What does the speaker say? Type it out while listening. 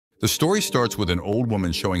The story starts with an old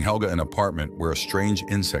woman showing Helga an apartment where a strange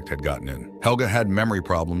insect had gotten in. Helga had memory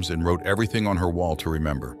problems and wrote everything on her wall to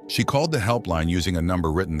remember. She called the helpline using a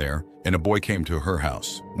number written there, and a boy came to her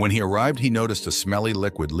house. When he arrived, he noticed a smelly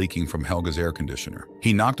liquid leaking from Helga's air conditioner.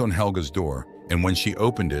 He knocked on Helga's door, and when she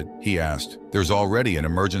opened it, he asked, "There's already an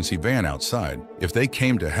emergency van outside. If they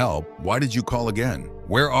came to help, why did you call again?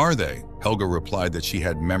 Where are they?" Helga replied that she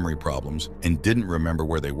had memory problems and didn't remember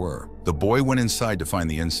where they were. The boy went inside to find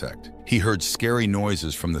the insect. He heard scary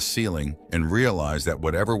noises from the ceiling and realized that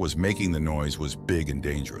whatever was making the noise was big and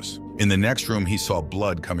dangerous. In the next room, he saw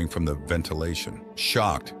blood coming from the ventilation.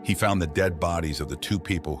 Shocked, he found the dead bodies of the two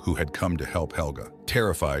people who had come to help Helga.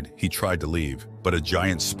 Terrified, he tried to leave, but a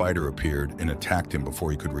giant spider appeared and attacked him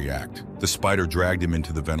before he could react. The spider dragged him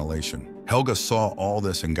into the ventilation. Helga saw all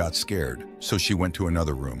this and got scared, so she went to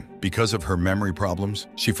another room. Because of her memory problems,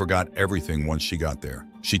 she forgot everything once she got there.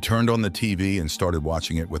 She turned on the TV and started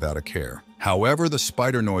watching it without a care. However, the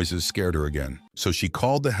spider noises scared her again, so she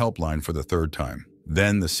called the helpline for the third time.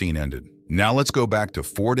 Then the scene ended. Now let's go back to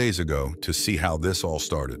 4 days ago to see how this all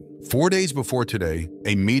started. 4 days before today,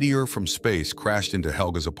 a meteor from space crashed into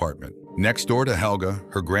Helga's apartment. Next door to Helga,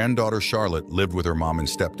 her granddaughter Charlotte lived with her mom and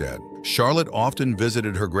stepdad. Charlotte often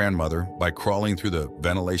visited her grandmother by crawling through the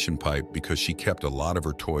ventilation pipe because she kept a lot of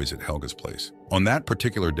her toys at Helga's place. On that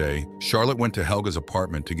particular day, Charlotte went to Helga's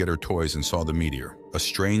apartment to get her toys and saw the meteor. A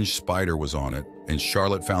strange spider was on it, and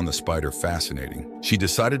Charlotte found the spider fascinating. She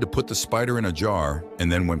decided to put the spider in a jar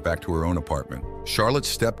and then went back to her own apartment.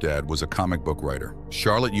 Charlotte's stepdad was a comic book writer.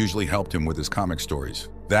 Charlotte usually helped him with his comic stories.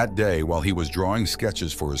 That day, while he was drawing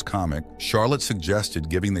sketches for his comic, Charlotte suggested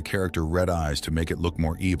giving the character red eyes to make it look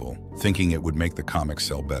more evil, thinking it would make the comic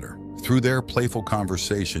sell better. Through their playful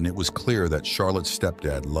conversation, it was clear that Charlotte's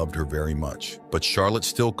stepdad loved her very much, but Charlotte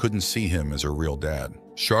still couldn't see him as her real dad.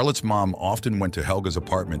 Charlotte's mom often went to Helga's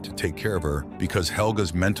apartment to take care of her because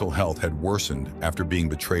Helga's mental health had worsened after being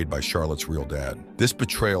betrayed by Charlotte's real dad. This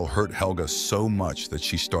betrayal hurt Helga so much that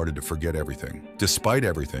she started to forget everything. Despite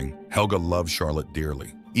everything, Helga loved Charlotte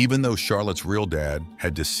dearly. Even though Charlotte's real dad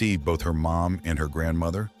had deceived both her mom and her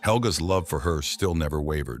grandmother, Helga's love for her still never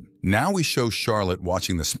wavered. Now we show Charlotte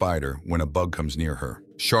watching the spider when a bug comes near her.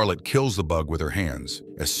 Charlotte kills the bug with her hands.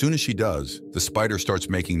 As soon as she does, the spider starts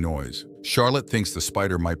making noise. Charlotte thinks the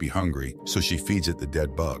spider might be hungry, so she feeds it the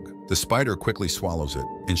dead bug. The spider quickly swallows it,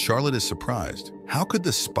 and Charlotte is surprised. How could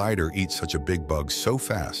the spider eat such a big bug so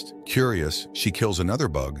fast? Curious, she kills another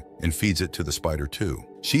bug and feeds it to the spider too.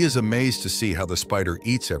 She is amazed to see how the spider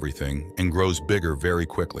eats everything and grows bigger very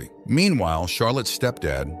quickly. Meanwhile, Charlotte's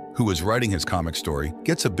stepdad, who is writing his comic story,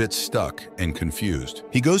 gets a bit stuck and confused.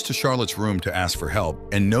 He goes to Charlotte's room to ask for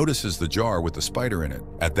help and notices the jar with the spider in it.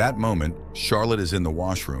 At that moment, Charlotte is in the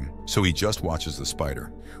washroom, so he just watches the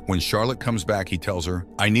spider. When Charlotte comes back, he tells her,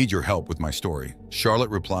 "I need your help with my story." Charlotte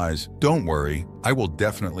replies, "Don't worry, I will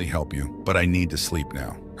definitely help you, but I need to sleep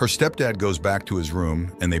now." Her stepdad goes back to his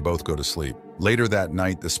room and they both go to sleep. Later that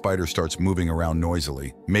night, the spider starts moving around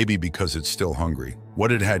noisily, maybe because it's still hungry.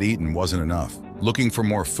 What it had eaten wasn't enough. Looking for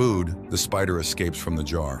more food, the spider escapes from the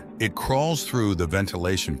jar. It crawls through the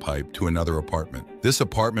ventilation pipe to another apartment. This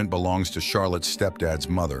apartment belongs to Charlotte's stepdad's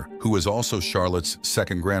mother, who is also Charlotte's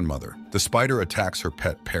second grandmother. The spider attacks her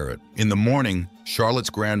pet parrot. In the morning, Charlotte's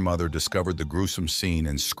grandmother discovered the gruesome scene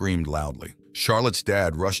and screamed loudly. Charlotte's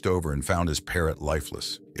dad rushed over and found his parrot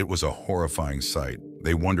lifeless. It was a horrifying sight.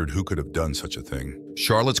 They wondered who could have done such a thing.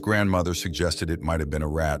 Charlotte's grandmother suggested it might have been a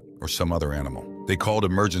rat or some other animal. They called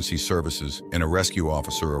emergency services and a rescue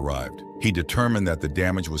officer arrived. He determined that the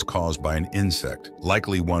damage was caused by an insect,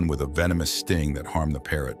 likely one with a venomous sting that harmed the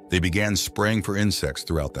parrot. They began spraying for insects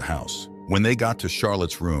throughout the house. When they got to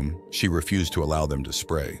Charlotte's room, she refused to allow them to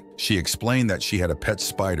spray. She explained that she had a pet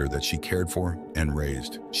spider that she cared for and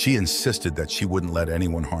raised. She insisted that she wouldn't let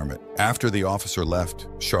anyone harm it. After the officer left,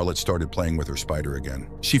 Charlotte started playing with her spider again.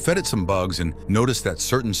 She fed it some bugs and noticed that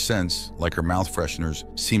certain scents, like her mouth fresheners,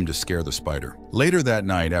 seemed to scare the spider. Later that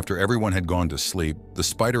night, after everyone had gone to sleep, the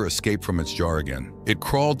spider escaped from its jar again. It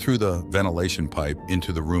crawled through the ventilation pipe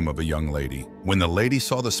into the room of a young lady. When the lady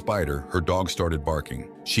saw the spider, her dog started barking.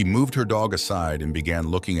 She moved her dog aside and began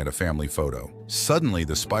looking at a family photo. Suddenly,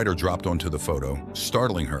 the spider dropped onto the photo,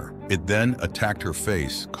 startling her. It then attacked her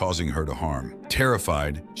face, causing her to harm.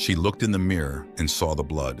 Terrified, she looked in the mirror and saw the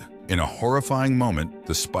blood. In a horrifying moment,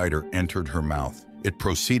 the spider entered her mouth. It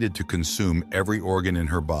proceeded to consume every organ in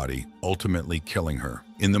her body, ultimately killing her.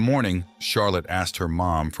 In the morning, Charlotte asked her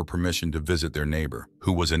mom for permission to visit their neighbor,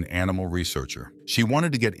 who was an animal researcher. She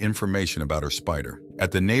wanted to get information about her spider.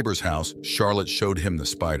 At the neighbor's house, Charlotte showed him the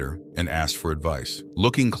spider and asked for advice.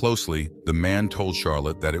 Looking closely, the man told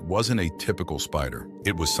Charlotte that it wasn't a typical spider.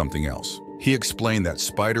 It was something else. He explained that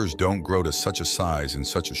spiders don't grow to such a size in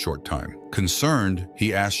such a short time. Concerned,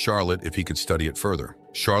 he asked Charlotte if he could study it further.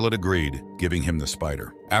 Charlotte agreed, giving him the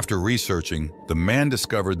spider. After researching, the man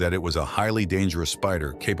discovered that it was a highly dangerous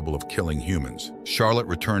spider capable of killing humans. Charlotte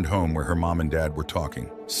returned home where her mom and dad were talking.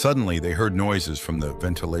 Suddenly, they heard noises from the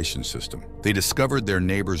ventilation system. They discovered their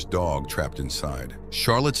neighbor's dog trapped inside.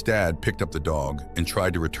 Charlotte's dad picked up the dog and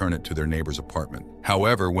tried to return it to their neighbor's apartment.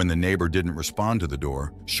 However, when the neighbor didn't respond to the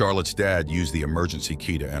door, Charlotte's dad used the emergency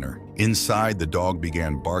key to enter. Inside, the dog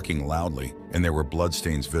began barking loudly, and there were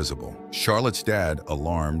bloodstains visible. Charlotte's dad,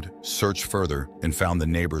 alarmed, searched further and found the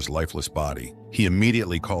neighbor's lifeless body. He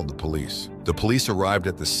immediately called the police. The police arrived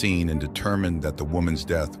at the scene and determined that the woman's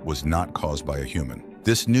death was not caused by a human.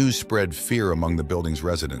 This news spread fear among the building's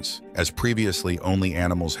residents, as previously only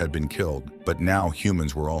animals had been killed, but now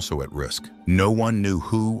humans were also at risk. No one knew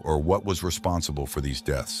who or what was responsible for these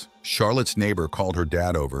deaths. Charlotte's neighbor called her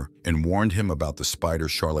dad over and warned him about the spider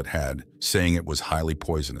Charlotte had, saying it was highly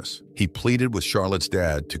poisonous. He pleaded with Charlotte's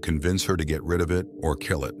dad to convince her to get rid of it or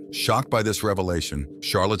kill it. Shocked by this revelation,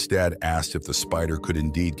 Charlotte's dad asked if the spider could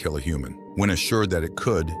indeed kill a human. When assured that it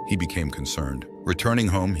could, he became concerned. Returning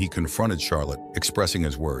home, he confronted Charlotte, expressing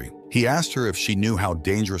his worry. He asked her if she knew how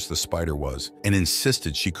dangerous the spider was and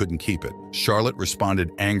insisted she couldn't keep it. Charlotte responded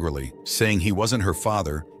angrily, saying he wasn't her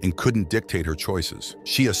father and couldn't dictate her choices.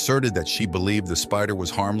 She asserted that she believed the spider was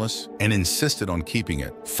harmless and insisted on keeping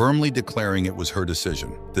it, firmly declaring it was her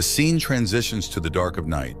decision. The scene transitions to the dark of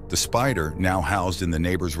night. The spider, now housed in the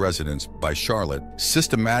neighbor's residence by Charlotte,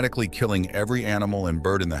 systematically killing every animal and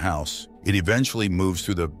bird in the house. It eventually moves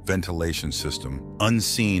through the ventilation system,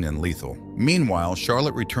 unseen and lethal. Meanwhile,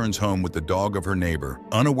 Charlotte returns home with the dog of her neighbor,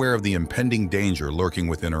 unaware of the impending danger lurking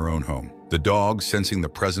within her own home. The dog, sensing the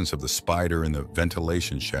presence of the spider in the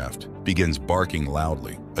ventilation shaft, begins barking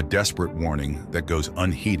loudly, a desperate warning that goes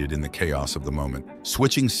unheeded in the chaos of the moment.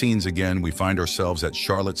 Switching scenes again, we find ourselves at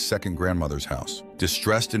Charlotte's second grandmother's house.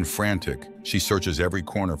 Distressed and frantic, she searches every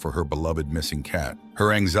corner for her beloved missing cat.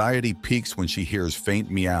 Her anxiety peaks when she hears faint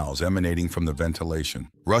meows emanating from the ventilation.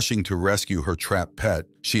 Rushing to rescue her trapped pet,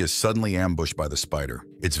 she is suddenly ambushed by the spider,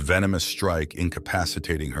 its venomous strike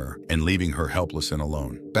incapacitating her and leaving her helpless and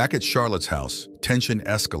alone. Back at Charlotte's house, tension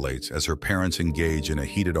escalates as her parents engage in a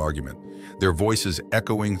heated argument, their voices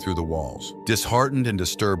echoing through the walls. Disheartened and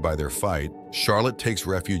disturbed by their fight, Charlotte takes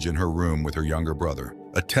refuge in her room with her younger brother,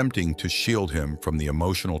 attempting to shield him from the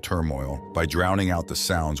emotional turmoil by drowning out the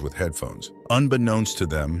sounds with headphones. Unbeknownst to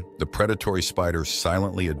them, the predatory spider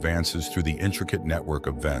silently advances through the intricate network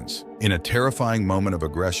of vents. In a terrifying moment of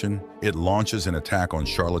aggression, it launches an attack on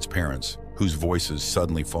Charlotte's parents, whose voices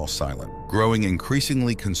suddenly fall silent. Growing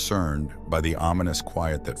increasingly concerned by the ominous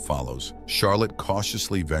quiet that follows, Charlotte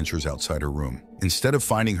cautiously ventures outside her room. Instead of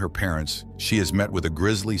finding her parents, she is met with a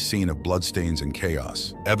grisly scene of bloodstains and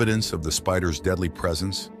chaos, evidence of the spider's deadly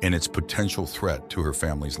presence and its potential threat to her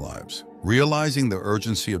family's lives. Realizing the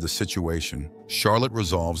urgency of the situation, Charlotte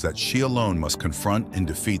resolves that she alone must confront and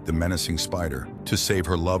defeat the menacing spider to save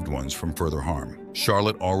her loved ones from further harm.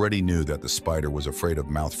 Charlotte already knew that the spider was afraid of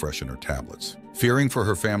mouth freshener tablets. Fearing for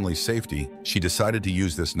her family's safety, she decided to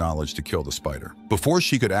use this knowledge to kill the spider. Before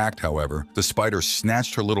she could act, however, the spider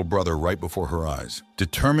snatched her little brother right before her eyes.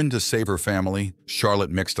 Determined to save her family, Charlotte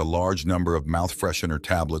mixed a large number of mouth freshener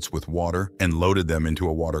tablets with water and loaded them into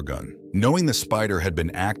a water gun. Knowing the spider had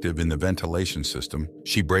been active in the ventilation system,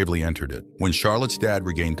 she bravely entered it. When Charlotte's dad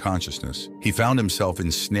regained consciousness, he found himself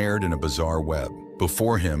ensnared in a bizarre web.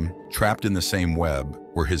 Before him, trapped in the same web,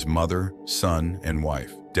 were his mother, son, and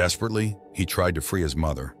wife. Desperately, he tried to free his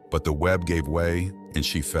mother, but the web gave way and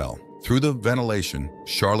she fell. Through the ventilation,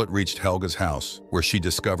 Charlotte reached Helga's house, where she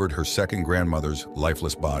discovered her second grandmother's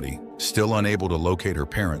lifeless body. Still unable to locate her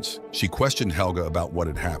parents, she questioned Helga about what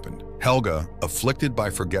had happened. Helga, afflicted by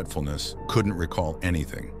forgetfulness, couldn't recall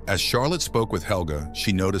anything. As Charlotte spoke with Helga,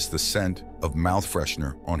 she noticed the scent of mouth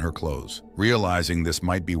freshener on her clothes. Realizing this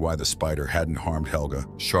might be why the spider hadn't harmed Helga,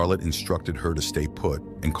 Charlotte instructed her to stay put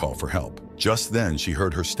and call for help. Just then, she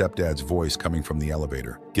heard her stepdad's voice coming from the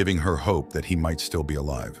elevator, giving her hope that he might still be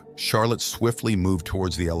alive. Charlotte swiftly moved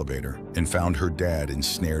towards the elevator and found her dad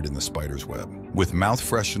ensnared in the spider's web. With mouth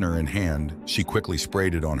freshener in hand, she quickly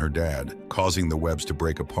sprayed it on her dad, causing the webs to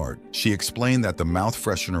break apart. She explained that the mouth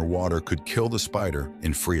freshener water could kill the spider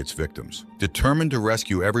and free its victims. Determined to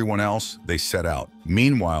rescue everyone else, they set out.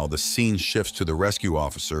 Meanwhile, the scene shifts to the rescue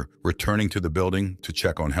officer returning to the building to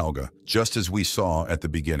check on Helga, just as we saw at the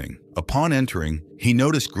beginning. Upon entering, he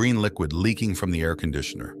noticed green liquid leaking from the air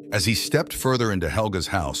conditioner. As he stepped further into Helga's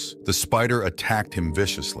house, the spider attacked him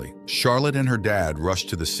viciously. Charlotte and her dad rushed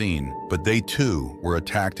to the scene, but they too were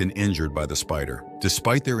attacked and injured by the spider.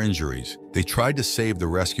 Despite their injuries, they tried to save the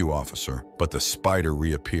rescue officer, but the spider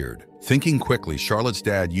reappeared. Thinking quickly, Charlotte's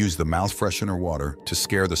dad used the mouth freshener water to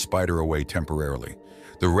scare the spider away temporarily.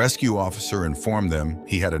 The rescue officer informed them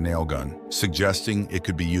he had a nail gun, suggesting it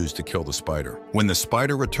could be used to kill the spider. When the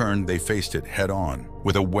spider returned, they faced it head-on.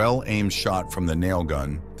 With a well-aimed shot from the nail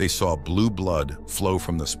gun, they saw blue blood flow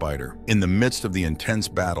from the spider. In the midst of the intense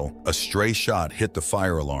battle, a stray shot hit the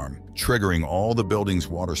fire alarm, triggering all the building's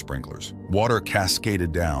water sprinklers. Water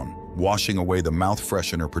cascaded down, washing away the mouth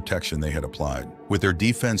freshener protection they had applied. With their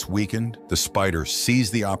defense weakened, the spider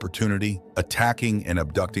seized the opportunity, attacking and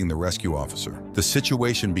abducting the rescue officer. The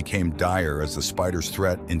situation became dire as the spider's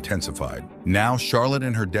threat intensified. Now, Charlotte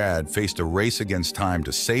and her dad faced a race against time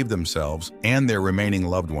to save themselves and their remaining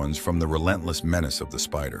loved ones from the relentless menace of the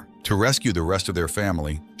spider. To rescue the rest of their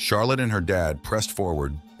family, Charlotte and her dad pressed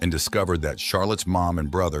forward and discovered that Charlotte's mom and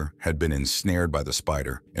brother had been ensnared by the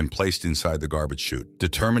spider and placed inside the garbage chute.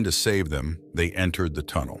 Determined to save them, they entered the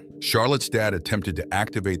tunnel. Charlotte's dad attempted to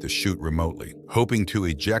activate the chute remotely, hoping to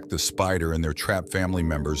eject the spider and their trapped family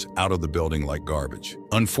members out of the building like garbage.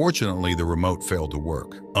 Unfortunately, the remote failed to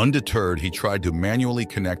work. Undeterred, he tried to manually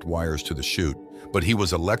connect wires to the chute, but he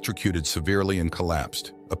was electrocuted severely and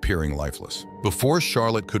collapsed, appearing lifeless. Before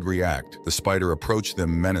Charlotte could react, the spider approached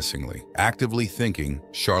them menacingly. Actively thinking,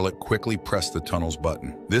 Charlotte quickly pressed the tunnel's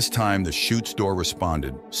button. This time, the chute's door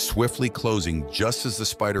responded, swiftly closing just as the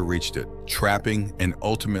spider reached it, trapping and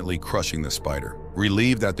ultimately crushing the spider.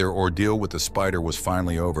 Relieved that their ordeal with the spider was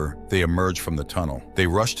finally over, they emerged from the tunnel. They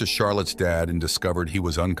rushed to Charlotte's dad and discovered he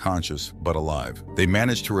was unconscious but alive. They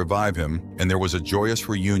managed to revive him, and there was a joyous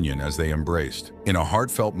reunion as they embraced. In a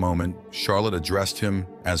heartfelt moment, Charlotte addressed him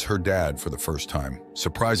as her dad for the first time,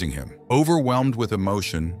 surprising him. Overwhelmed with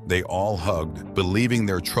emotion, they all hugged, believing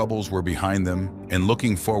their troubles were behind them and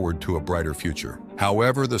looking forward to a brighter future.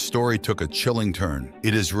 However, the story took a chilling turn.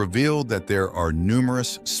 It is revealed that there are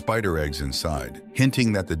numerous spider eggs inside,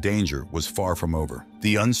 hinting that the danger was far from over.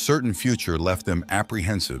 The uncertain future left them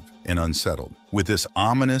apprehensive and unsettled. With this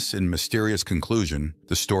ominous and mysterious conclusion,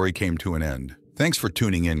 the story came to an end. Thanks for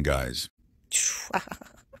tuning in, guys.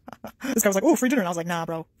 This guy was like, oh, free dinner. And I was like, nah,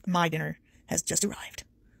 bro, my dinner has just arrived.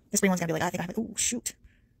 This free one's gonna be like, I think I have it. Oh, shoot.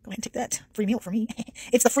 Go ahead and take that. Free meal for me.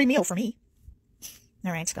 It's the free meal for me.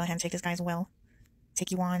 All right, go ahead and take this guy as well.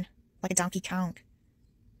 Take you on like a Donkey Kong.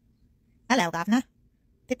 Hello, governor.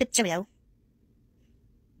 Pip pip cheerio.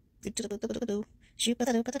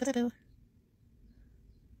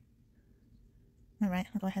 Alright,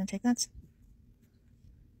 I'll go ahead and take that.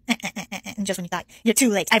 And just when you thought, you're too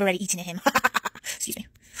late, I've already eaten him. Excuse me.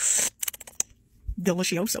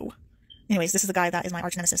 Delicioso. Anyways, this is the guy that is my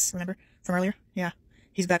arch nemesis, remember? From earlier? Yeah.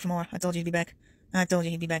 He's back for more. I told you he'd be back. I told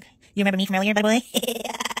you he'd be back. You remember me from earlier, by the way?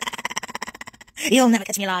 You'll never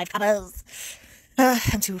catch me alive, couples.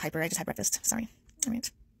 I'm too hyper. I just had breakfast. Sorry.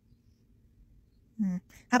 Alright.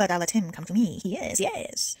 How about I let him come to me? Yes,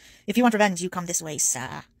 yes. If you want revenge, you come this way,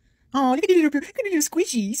 sir. Oh, look at you,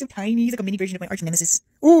 squishy. He's so tiny. He's like a mini version of my arch nemesis.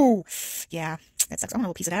 Ooh. Yeah, that sucks. I want a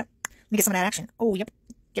little piece of that. Let me get some of that action. Oh, yep.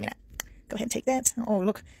 Give me that. Go ahead and take that. Oh,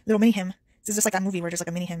 look. Little mini him. This is just like that movie where there's like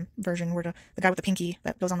a mini him version where the guy with the pinky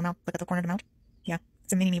that goes on the mouth, like at the corner of the mouth. Yeah,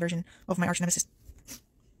 it's a mini me version of my arch nemesis.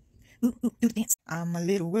 Ooh, ooh, do the dance. I'm a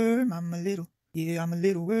little worm, I'm a little. Yeah, I'm a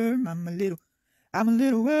little worm, I'm a little. I'm a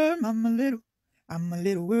little worm, I'm a little. I'm a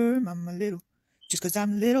little worm, I'm a little. Just 'cause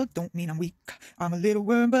I'm little don't mean I'm weak. I'm a little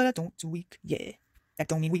worm, but I don't do weak. Yeah, that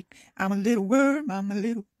don't mean weak. I'm a little worm, I'm a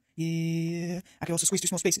little. Yeah, I can also squeeze through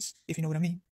small spaces, if you know what I mean.